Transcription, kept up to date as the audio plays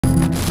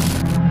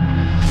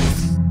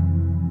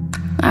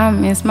I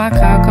miss my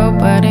cocoa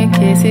butter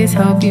kisses.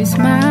 Hope you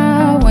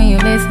smile when you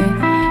listen.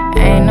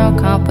 Ain't no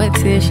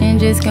competition,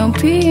 just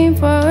competing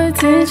for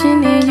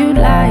attention. And you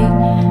like,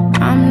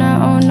 I'm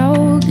not on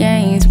no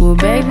games. Well,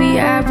 baby,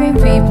 I've been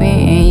peeping,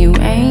 and you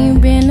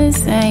ain't been the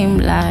same.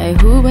 Like,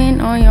 who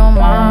been on your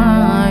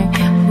mind?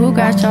 Who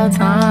got your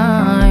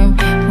time?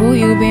 Who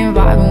you been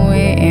vibing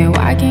with, and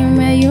why can't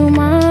make you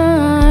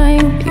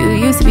mine? You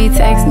used to be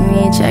texting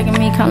me, checking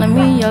me, calling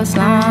me your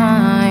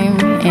slime,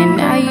 and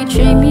now you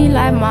treat me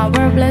like my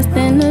word less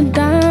than a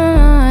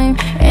dime.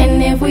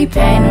 And if we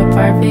paint a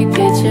perfect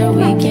picture,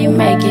 we can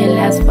make it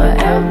last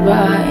forever.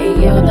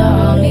 And you're the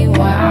only one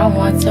I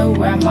want to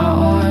wear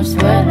my orange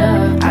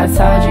sweater. I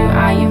told you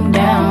I am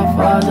down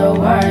for the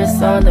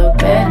worse or the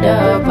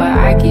better, but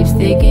I keep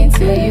sticking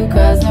to you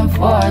cause I'm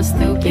for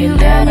stupid letters. You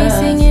got me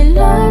singing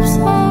love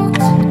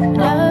songs